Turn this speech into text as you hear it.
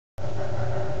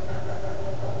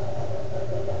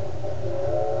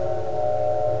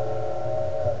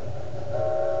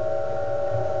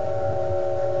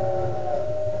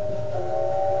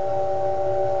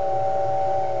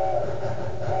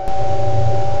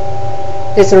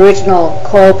This original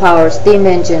coal-powered steam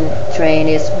engine train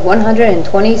is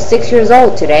 126 years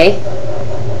old today.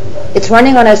 It's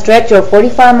running on a stretch of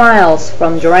 45 miles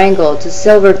from Durango to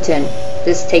Silverton.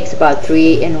 This takes about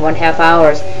 3.5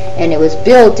 hours, and it was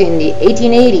built in the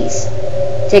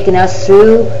 1880s, taking us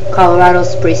through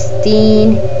Colorado's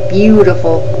pristine,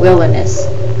 beautiful wilderness.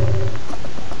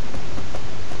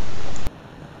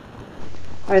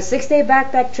 Our 6-day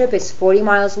backpack trip is 40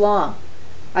 miles long.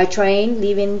 Our train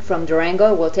leaving from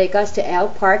Durango will take us to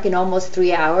Elk Park in almost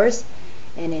 3 hours,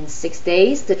 and in 6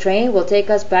 days the train will take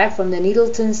us back from the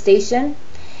Needleton Station.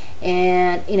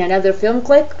 And in another film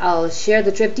clip I'll share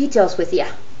the trip details with you.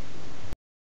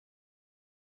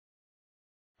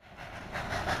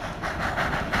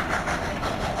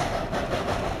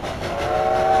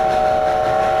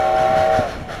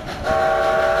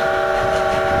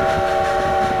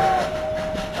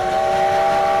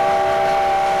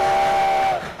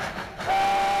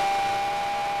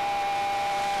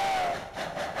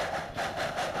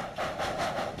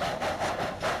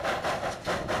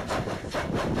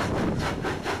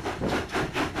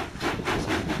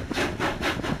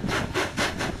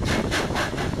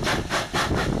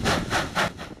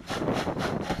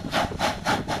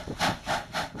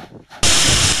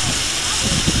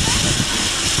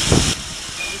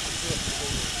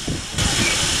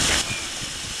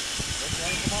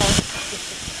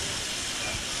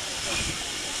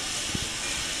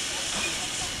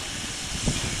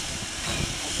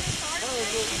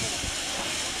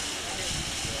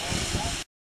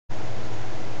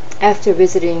 After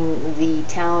visiting the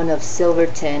town of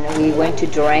Silverton, we went to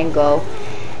Durango,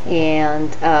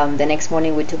 and the next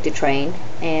morning we took the train,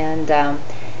 and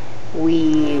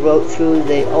we rode through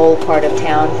the old part of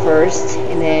town first,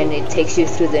 and then it takes you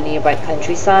through the nearby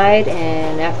countryside,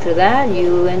 and after that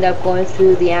you end up going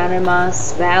through the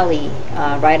Animas Valley,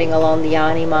 riding along the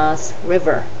Animas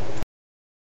River.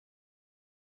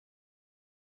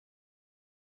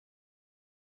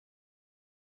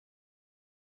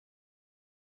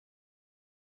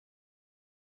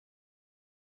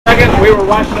 We were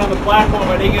watching on the platform.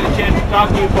 I didn't get a chance to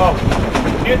talk to you folks.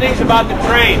 A few things about the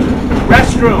train.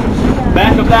 Restrooms.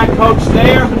 Back of that coach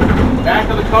there. Back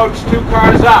of the coach 2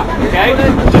 cars up. Okay?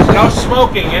 There's no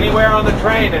smoking anywhere on the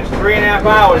train. It's 3.5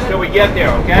 hours till we get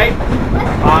there. Okay?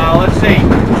 Let's see.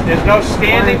 There's no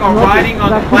standing or riding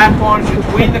on the platforms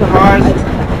between the cars.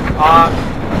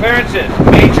 Clearances.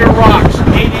 Major rocks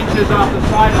 8 inches off the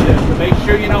side of this. So make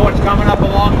sure you know what's coming up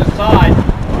along the side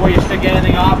before you stick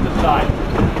anything off the side.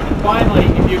 Finally,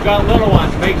 if you've got little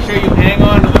ones, make sure you hang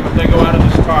on to them if they go out of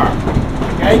this car.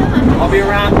 Okay? I'll be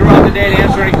around throughout the day to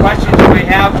answer any questions you may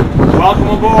have. Welcome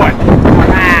aboard. All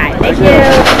right. Thank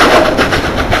you.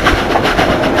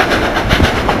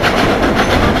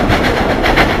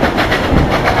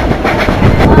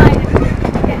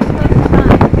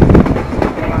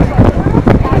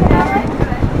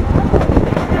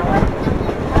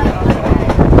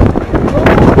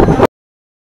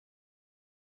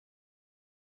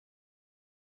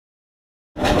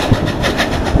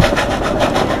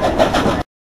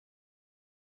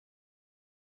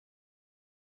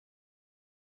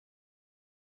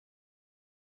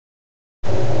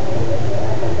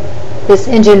 This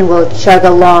engine will chug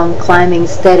along, climbing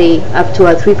steady up to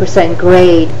a 3%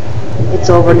 grade. It's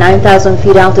over 9,000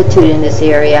 feet altitude in this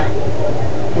area,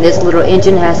 and this little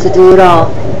engine has to do it all.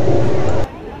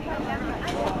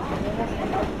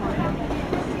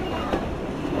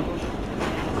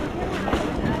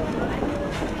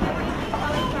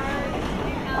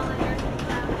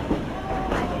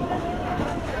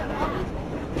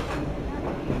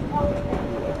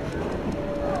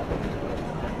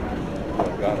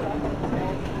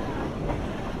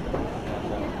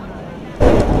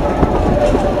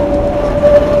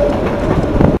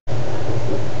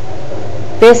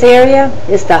 This area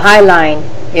is the High Line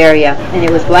area, and it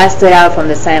was blasted out from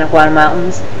the San Juan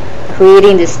Mountains,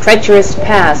 creating this treacherous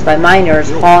pass by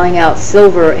miners hauling out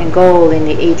silver and gold in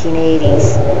the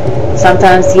 1880s.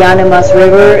 Sometimes the Animas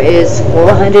River is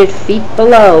 400 feet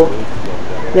below.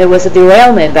 There was a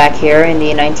derailment back here in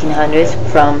the 1900s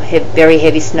from very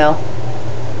heavy snow.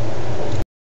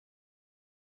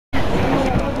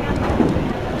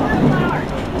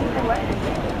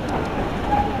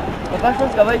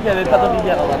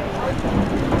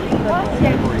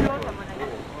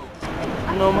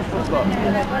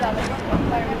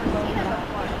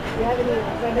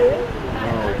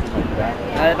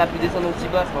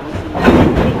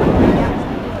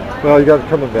 Well, you got it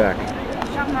coming back.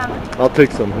 I'll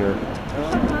take some here.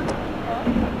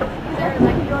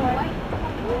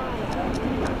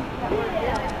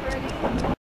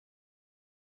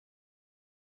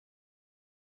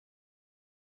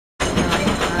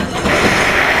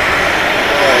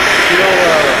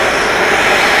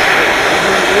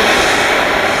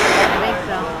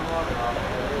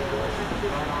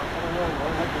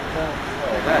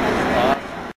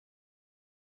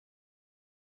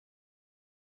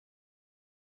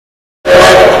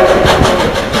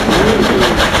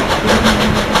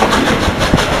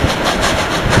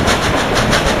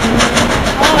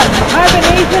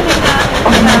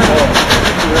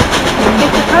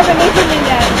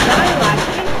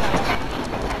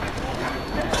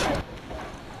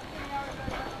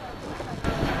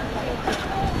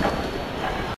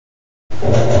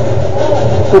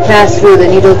 pass through the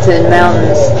Needleton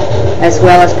Mountains, as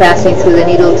well as passing through the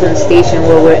Needleton Station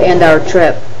where we'll end our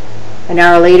trip. An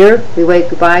hour later, we wave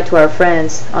goodbye to our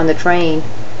friends on the train.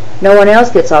 No one else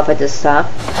gets off at this stop,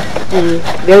 and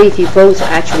very few folks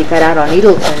actually got out on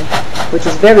Needleton, which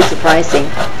is very surprising.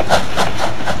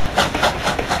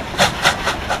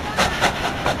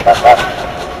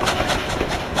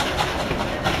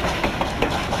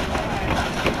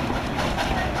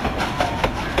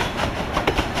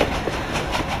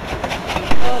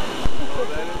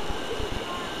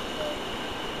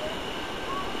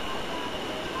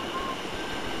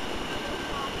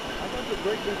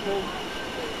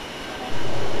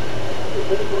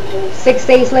 Six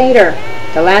days later,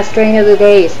 the last train of the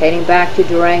day is heading back to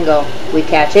Durango. We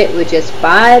catch it with just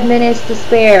 5 minutes to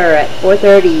spare at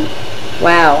 4:30.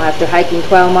 Wow, after hiking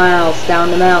 12 miles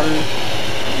down the mountain.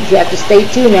 You have to stay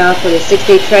tuned now for the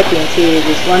 6-day trekking to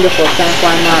these wonderful San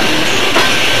Juan Mountains.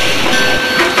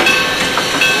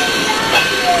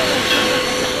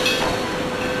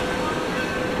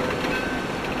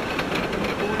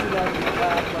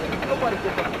 Nobody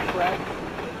gets